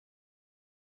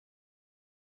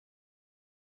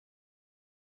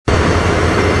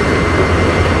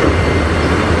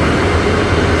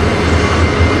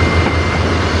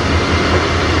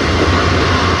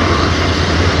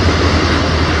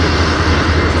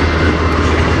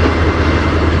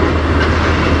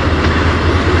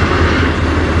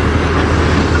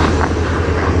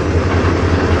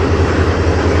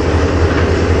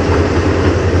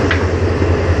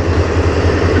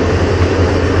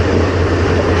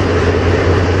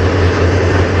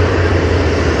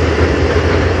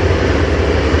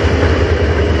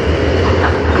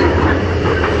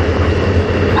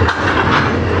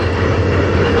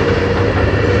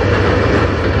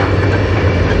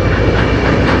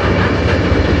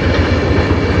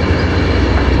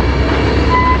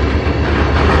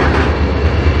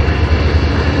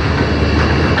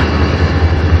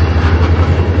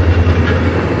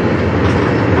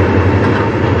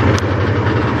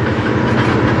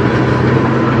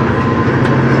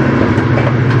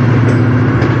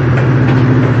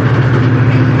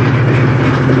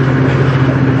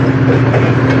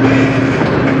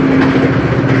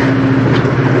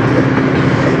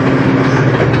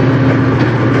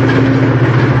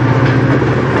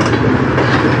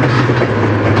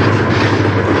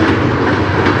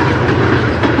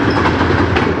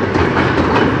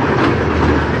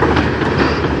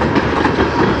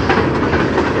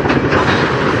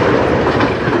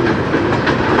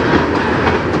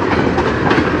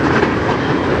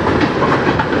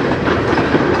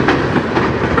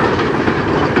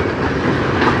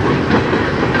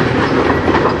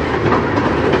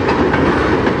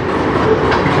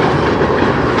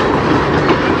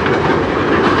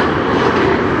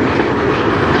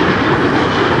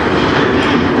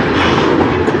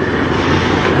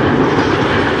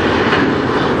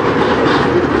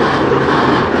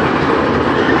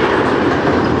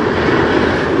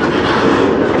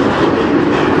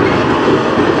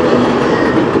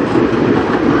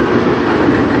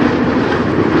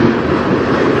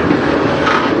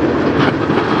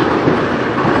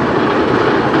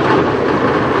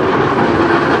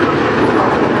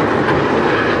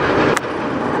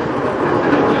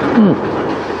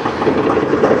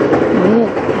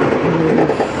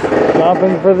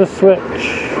stopping for the switch.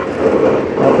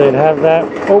 Thought they'd have that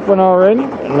open already,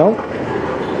 but nope.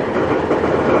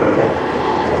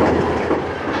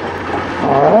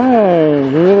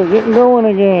 Alright, here they're getting going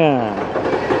again.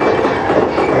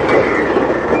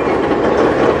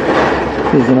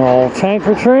 This is an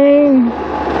all-tanker train.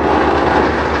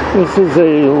 This is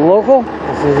a local.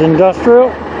 This is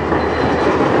industrial.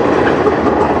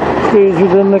 Stays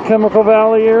within the Chemical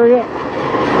Valley area.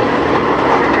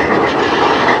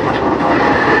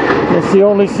 It's the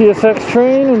only CSX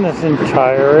train in this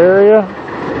entire area.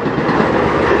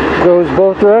 It goes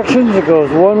both directions. It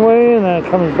goes one way and then it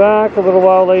comes back a little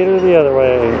while later the other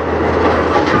way.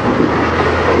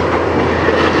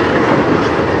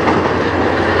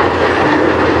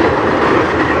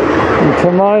 And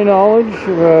to my knowledge,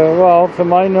 well, to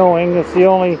my knowing, it's the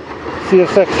only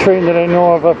CSX train that I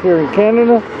know of up here in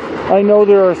Canada. I know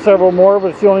there are several more,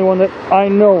 but it's the only one that I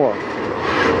know of.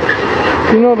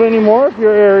 If you know of any more, if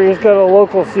your area's got a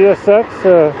local CSX,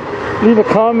 leave a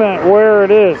comment where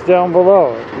it is down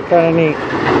below. It'd be kind of neat.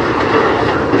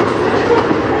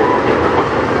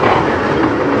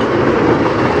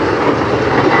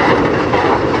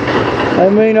 I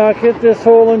may not get this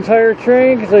whole entire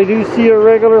train because I do see a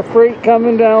regular freight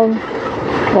coming down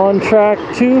on track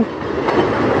 2.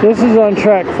 This is on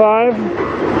track 5,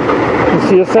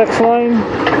 the CSX line.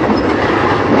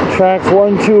 Tracks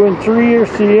 1, 2, and 3 are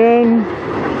CN.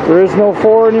 There is no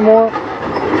 4 anymore.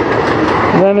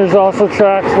 And then there's also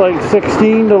tracks like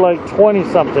 16 to like 20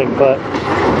 something, but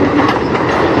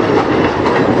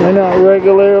they're not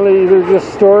regularly, they're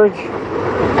just storage.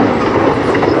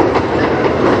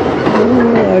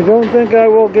 I don't think I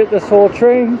will get this whole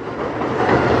train.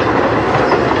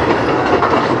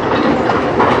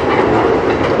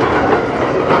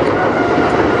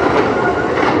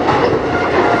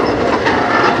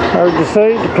 Hard to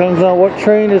say, depends on what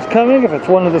train is coming. If it's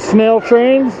one of the snail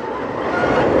trains,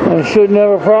 I shouldn't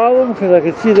have a problem because I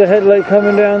could see the headlight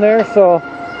coming down there, so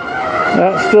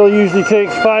that still usually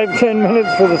takes 5-10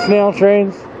 minutes for the snail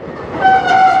trains.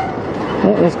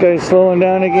 Oh, this guy's slowing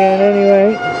down again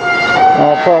anyway.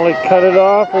 I'll probably cut it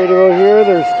off right about here.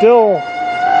 There's still...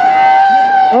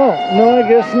 Oh, no, I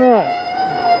guess not.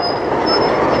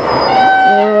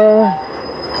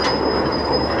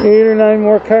 8 or 9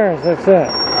 more cars, that's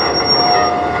it.